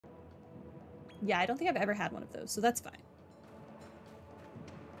Yeah, I don't think I've ever had one of those, so that's fine.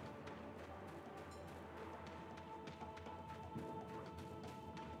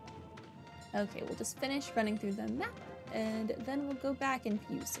 Okay, we'll just finish running through the map, and then we'll go back and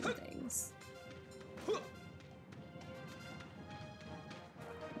fuse some things.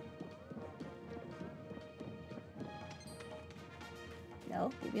 No,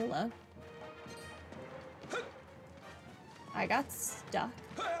 leave me alone. I got stuck.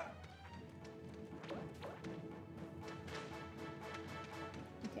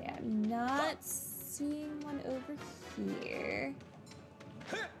 Okay, I'm not seeing one over here.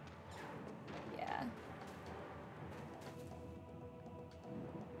 Yeah.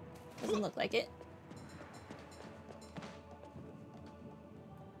 Doesn't look like it.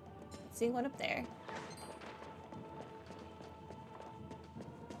 Seeing one up there.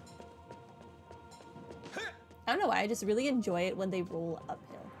 I don't know why, I just really enjoy it when they roll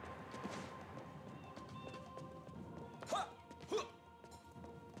uphill.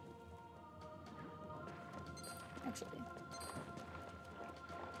 Actually.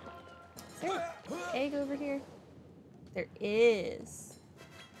 Is there an egg over here? There is.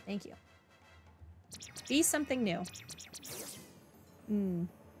 Thank you. Be something new.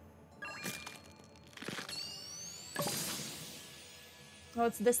 Oh,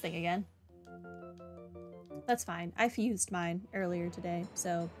 it's this thing again. That's fine. I fused mine earlier today,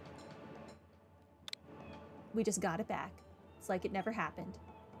 so we just got it back. It's like it never happened.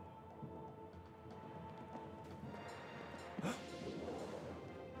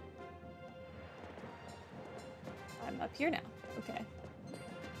 I'm up here now. Okay.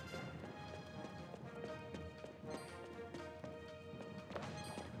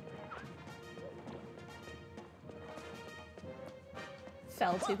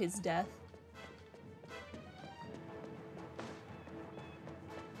 Fell to his death.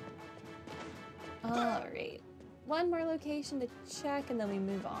 Alright. One more location to check and then we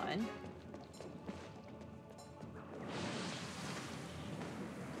move on.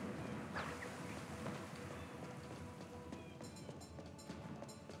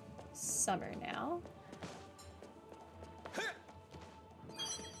 Summer now.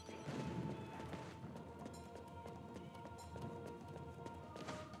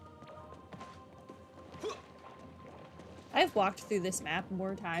 I've walked through this map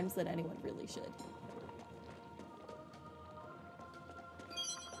more times than anyone really should.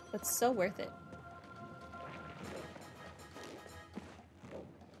 But so worth it.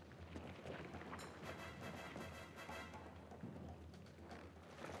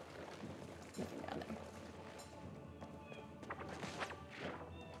 Nothing down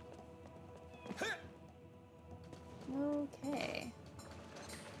there. Okay.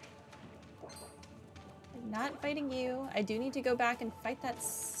 I'm not fighting you. I do need to go back and fight that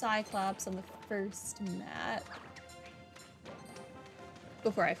Cyclops on the first map.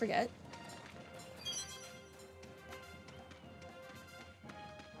 Before I forget.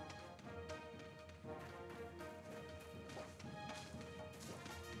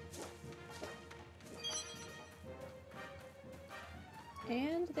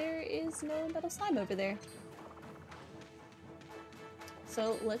 And there is no metal slime over there.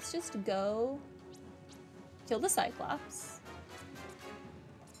 So let's just go kill the Cyclops.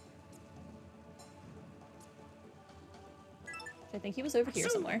 I think he was over here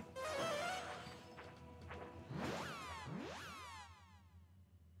somewhere.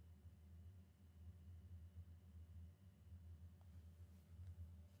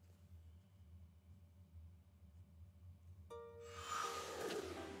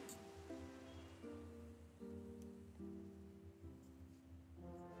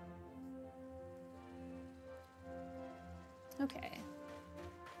 Okay.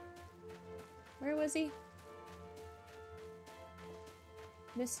 Where was he?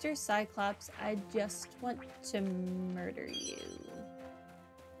 Mr. Cyclops, I just want to murder you.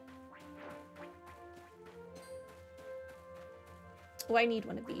 Oh, I need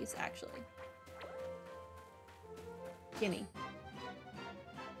one of these, actually. Gimme.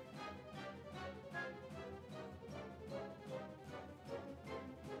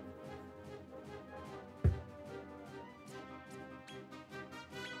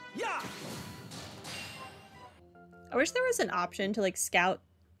 Yeah. I wish there was an option to, like, scout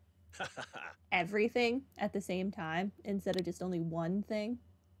everything at the same time instead of just only one thing.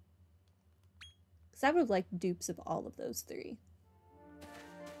 Because I would have liked dupes of all of those three.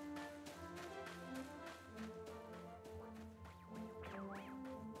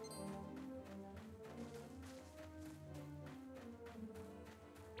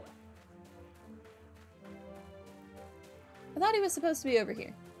 I thought he was supposed to be over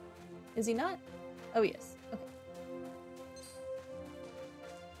here. Is he not? Oh, he is. Okay.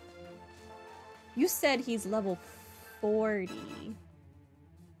 You said he's level 40.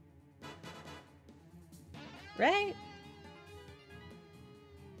 Right?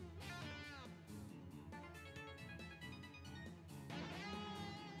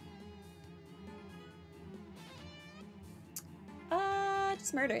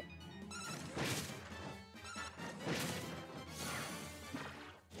 Just murder it.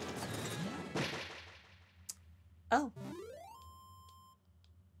 Oh.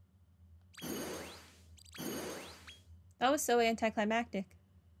 That was so anticlimactic.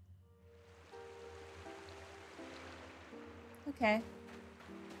 Okay.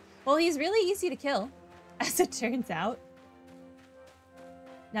 Well, he's really easy to kill, as it turns out.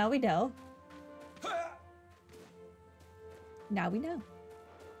 Now we know. Now we know.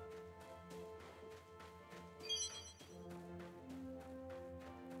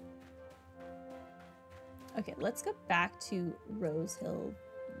 Okay, let's go back to Rose Hill,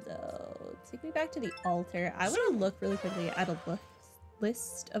 though. Take me back to the altar. I want to look really quickly at a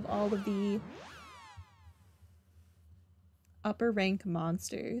list of all of the upper rank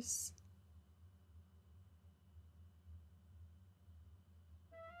monsters.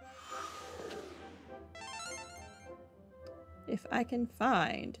 If I can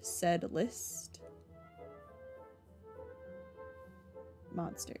find said list.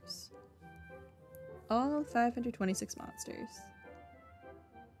 Monsters. All 526 monsters.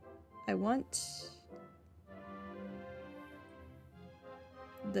 I want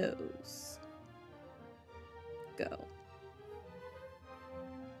those. Go.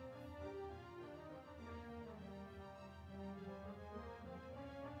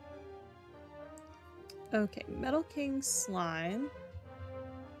 Okay, Metal King Slime.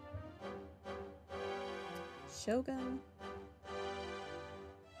 Shogun.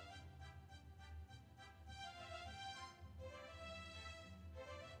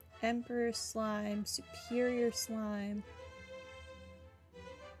 Emperor Slime, Superior Slime.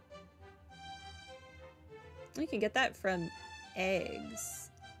 You can get that from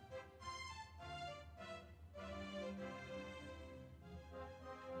eggs.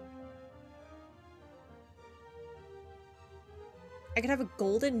 I could have a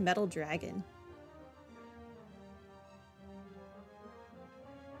golden metal dragon.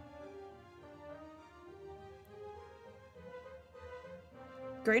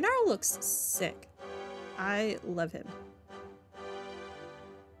 Greynar looks sick. I love him.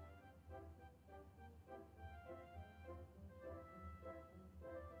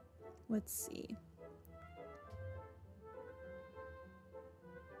 Let's see.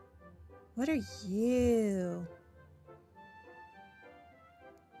 What are you?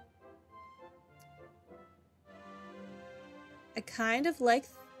 I kind of like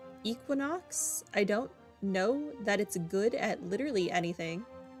Equinox. I don't know that it's good at literally anything,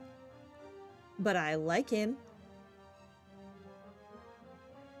 but I like him.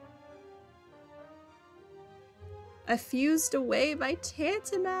 I fused away my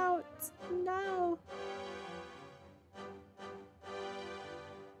tantamount. No.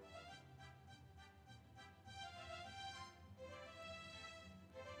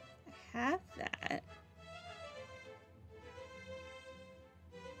 I have that.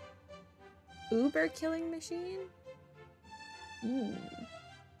 Uber killing machine? Hmm.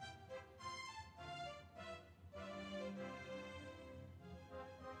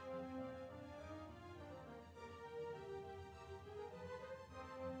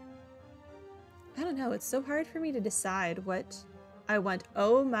 I don't know, it's so hard for me to decide what I want.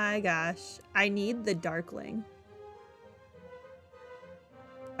 Oh my gosh, I need the Darkling.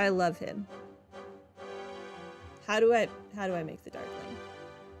 I love him. How do I make the Darkling?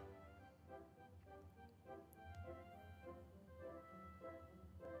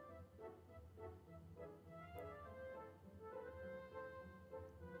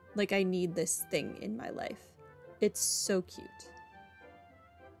 Like, I need this thing in my life. It's so cute.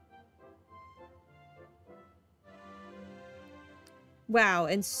 Wow,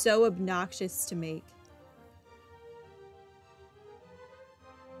 and so obnoxious to make.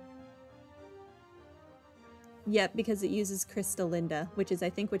 Yep, because it uses Crystalinda, which is, I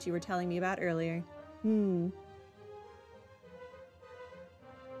think, what you were telling me about earlier. Hmm.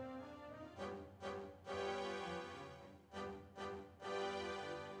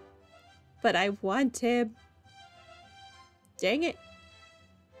 But I want him. Dang it.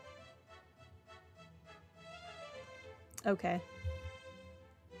 Okay.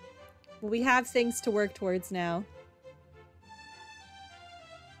 Well, we have things to work towards now.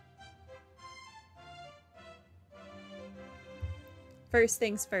 First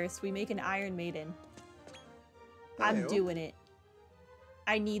things first, we make an Iron Maiden. I'm doing it.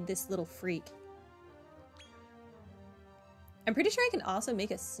 I need this little freak. I'm pretty sure I can also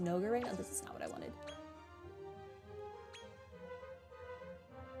make a Snoga right now. This is not what I wanted.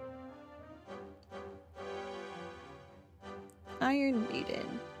 Iron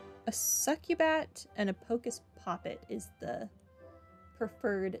Maiden. A Succubat and a Pocus Poppet is the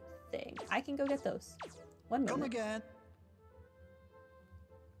preferred thing. I can go get those. One moment. Come again.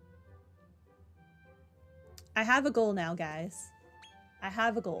 I have a goal now, guys. I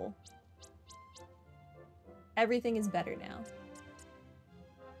have a goal. Everything is better now.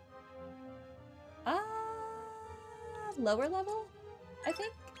 Lower level, I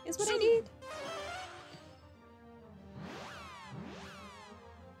think, is what I need.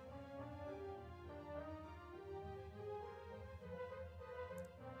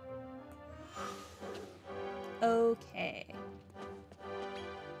 Okay.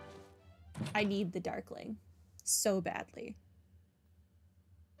 I need the Darkling so badly.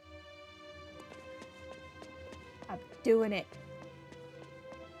 I'm doing it.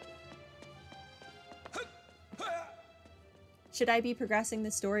 Should I be progressing the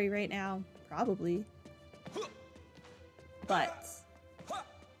story right now? Probably. But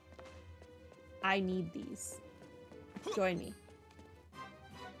I need these. Join me.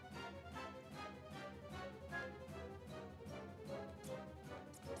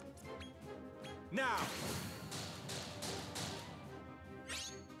 Now.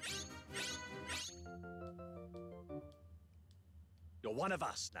 You're one of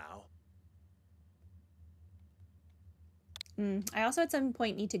us now. I also at some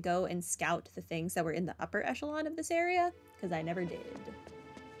point need to go and scout the things that were in the upper echelon of this area, because I never did.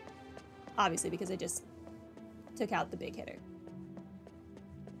 Obviously, because I just took out the big hitter.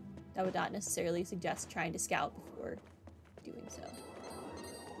 That would not necessarily suggest trying to scout before doing so.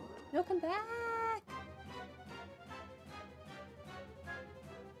 No, come back!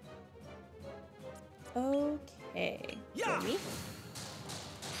 Okay. Yeah. Join me.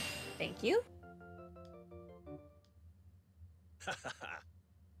 Thank you.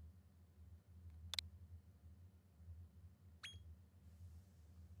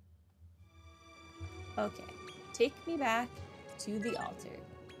 Okay, take me back to the altar.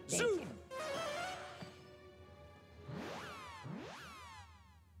 Thank you.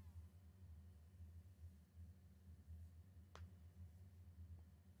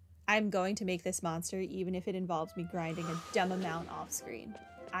 I'm going to make this monster even if it involves me grinding a dumb amount off screen.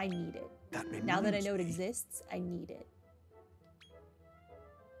 I need it. Now that I know it exists, I need it.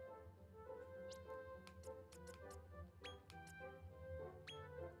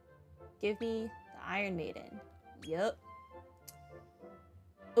 Give me the Iron Maiden. Yup.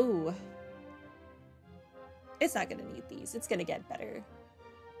 Ooh. It's not gonna need these. It's gonna get better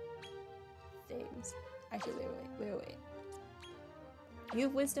things. Actually, wait. You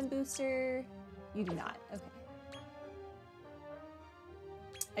have Wisdom Booster. You do not. Okay.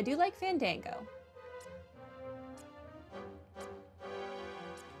 I do like Fandango.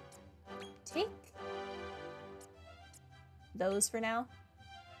 Take those for now.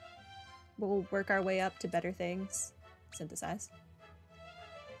 We'll work our way up to better things. Synthesize.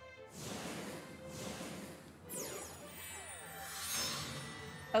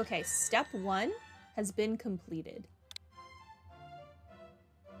 Okay, step 1 has been completed.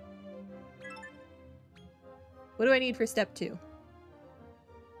 What do I need for step 2?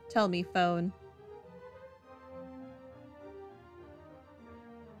 Tell me, phone.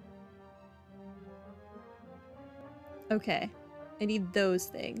 Okay, I need those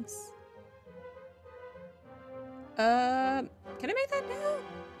things. Can I make that now?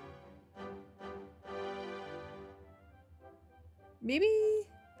 Maybe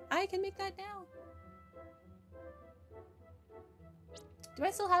I can make that now. Do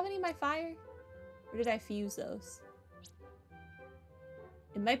I still have any of my fire? Or did I fuse those?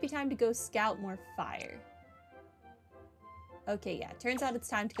 It might be time to go scout more fire. Okay, yeah. Turns out it's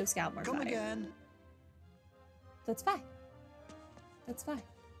time to go scout more fire. Come again. That's fine. That's fine.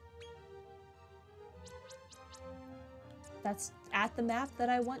 That's at the map that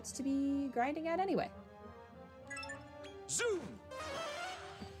I want to be grinding at anyway. Zoom.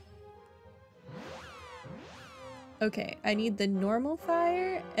 Okay, I need the normal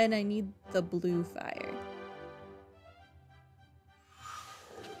fire and I need the blue fire.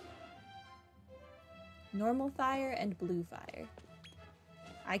 Normal fire and blue fire.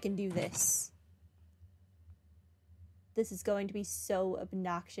 I can do this. This is going to be so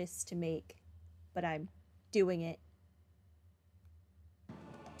obnoxious to make, but I'm doing it.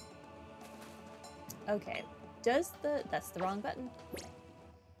 Okay, That's the wrong button.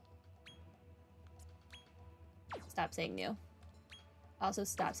 Stop saying new. Also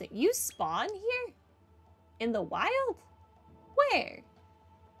stop saying, you spawn here? In the wild? Where?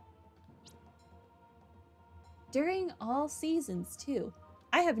 During all seasons too.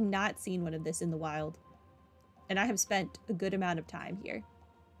 I have not seen one of this in the wild. And I have spent a good amount of time here.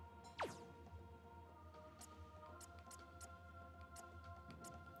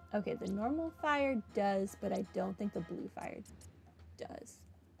 Okay, the normal fire does, but I don't think the blue fire does.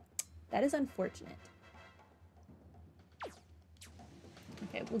 That is unfortunate.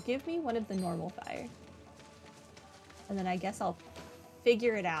 Okay, well, give me one of the normal fire. And then I guess I'll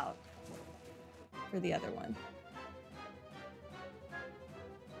figure it out for the other one.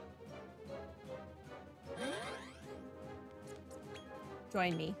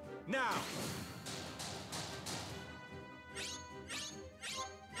 Join me. Now!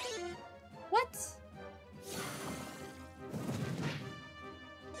 What?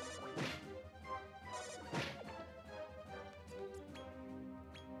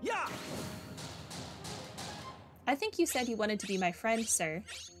 Yeah! I think you said you wanted to be my friend, sir.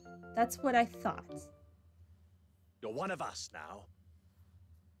 That's what I thought. You're one of us now.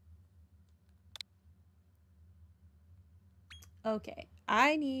 Okay,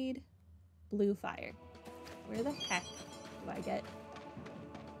 I need blue fire. Where the heck do I get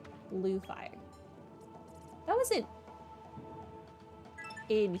blue fire? That wasn't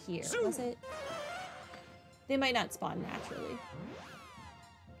in here, was it? They might not spawn naturally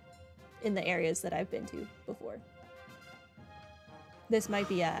in the areas that I've been to before. This might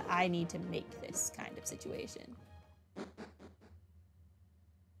be a I need to make this kind of situation.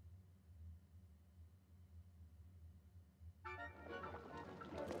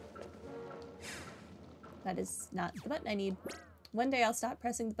 That is not the button I need. One day I'll stop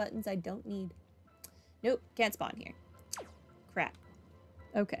pressing the buttons I don't need. Nope, can't spawn here. Crap.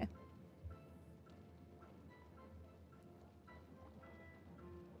 Okay.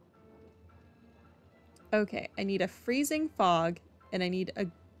 Okay, I need a freezing fog, and I need a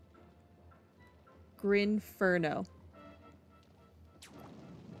Grinferno.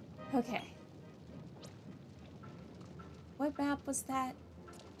 Okay. What map was that?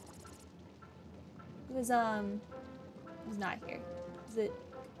 It was not here. Is it?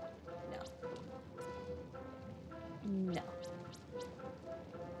 No. No.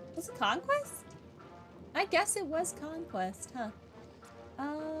 Was it Conquest? I guess it was Conquest, huh?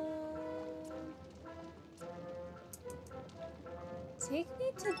 Take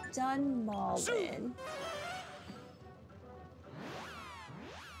me to Dunmalden.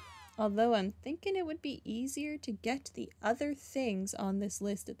 Although I'm thinking it would be easier to get the other things on this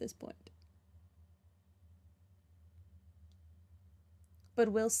list at this point. But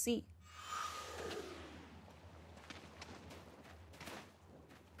we'll see.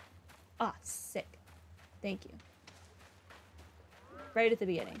 Ah, sick. Thank you. Right at the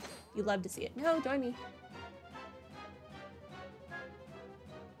beginning. You love to see it. No, join me.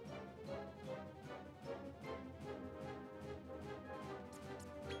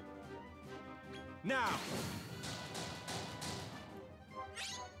 Now!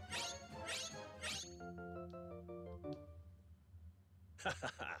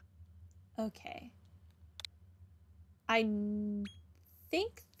 Okay. I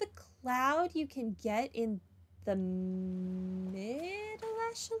think the cloud you can get in the middle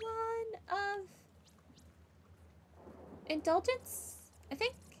echelon of Indulgence, I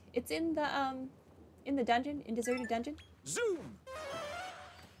think. It's in the dungeon, in Deserted Dungeon. Zoom!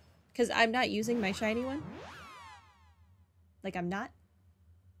 Because I'm not using my shiny one. Like, I'm not.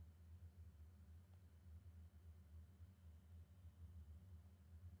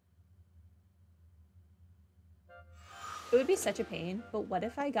 It would be such a pain, but what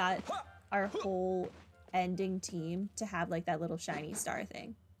if I got our whole ending team to have, like, that little shiny star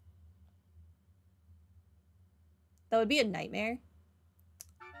thing? That would be a nightmare.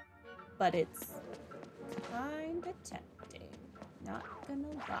 But it's kinda tempting. Not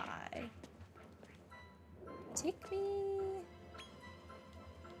gonna lie. Take me...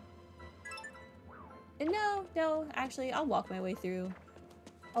 No, actually, I'll walk my way through.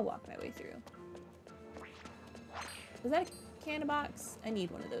 I'll walk my way through. Was that a canna box? I need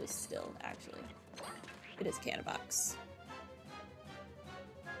one of those still, actually. It is canna box.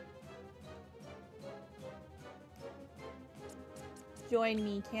 Join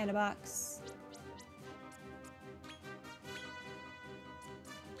me, canna box.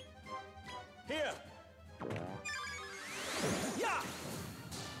 Here! Yeah!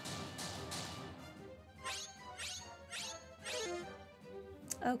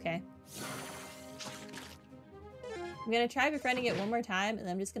 Okay. I'm gonna try befriending it one more time, and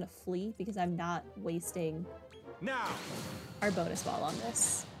then I'm just gonna flee because I'm not wasting Now. our bonus ball on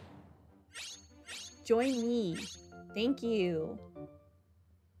this. Join me. Thank you.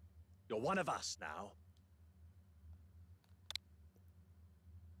 You're one of us now.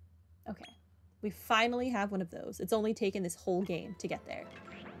 Okay. We finally have one of those. It's only taken this whole game to get there.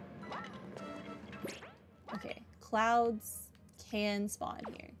 Okay. Clouds can spawn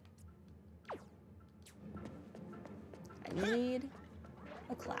here. I need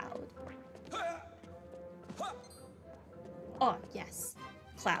a cloud. Oh, yes.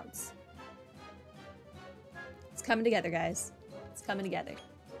 Clouds. It's coming together, guys. It's coming together.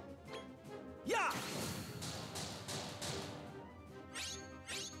 Yeah.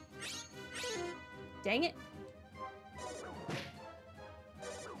 Dang it.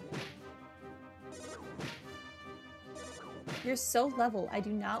 You're so level. I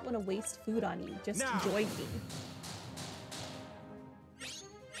do not want to waste food on you. Just Now. join me.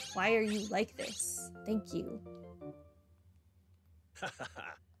 Why are you like this? Thank you.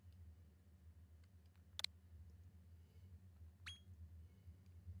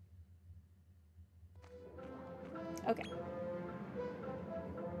 Okay.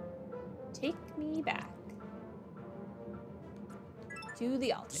 Take me back to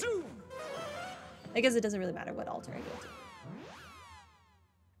the altar. Zoom. I guess it doesn't really matter what altar I go to.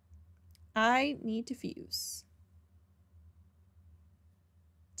 I need to fuse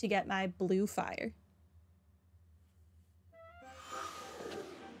to get my blue fire.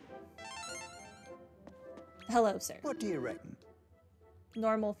 Hello, sir. What do you reckon?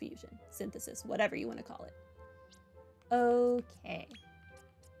 Normal fusion, synthesis, whatever you want to call it. Okay.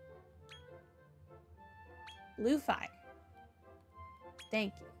 Blue fire.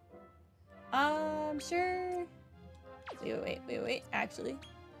 Thank you. Sure. Wait. Actually,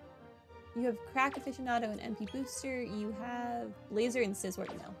 you have crack aficionado and MP booster. You have laser and scissor.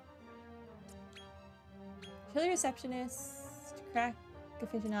 No. Kill your receptionist, crack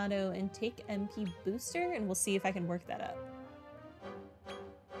aficionado, and take MP booster, and we'll see if I can work that up.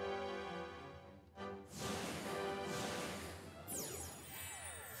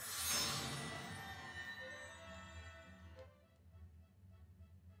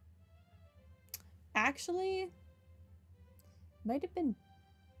 Actually, might have been.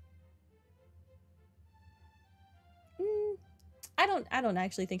 I don't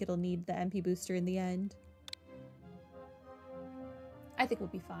actually think it'll need the MP booster in the end. I think we'll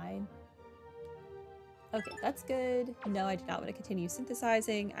be fine. Okay, that's good. No, I do not want to continue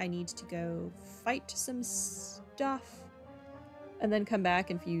synthesizing. I need to go fight some stuff and then come back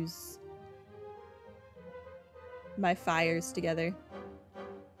and fuse my fires together.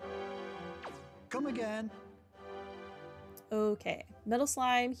 Come again. Okay, metal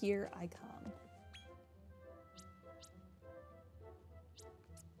slime, here I come.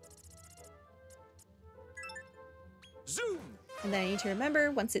 Zoom. And then I need to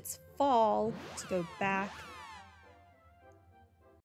remember, once it's fall, to go back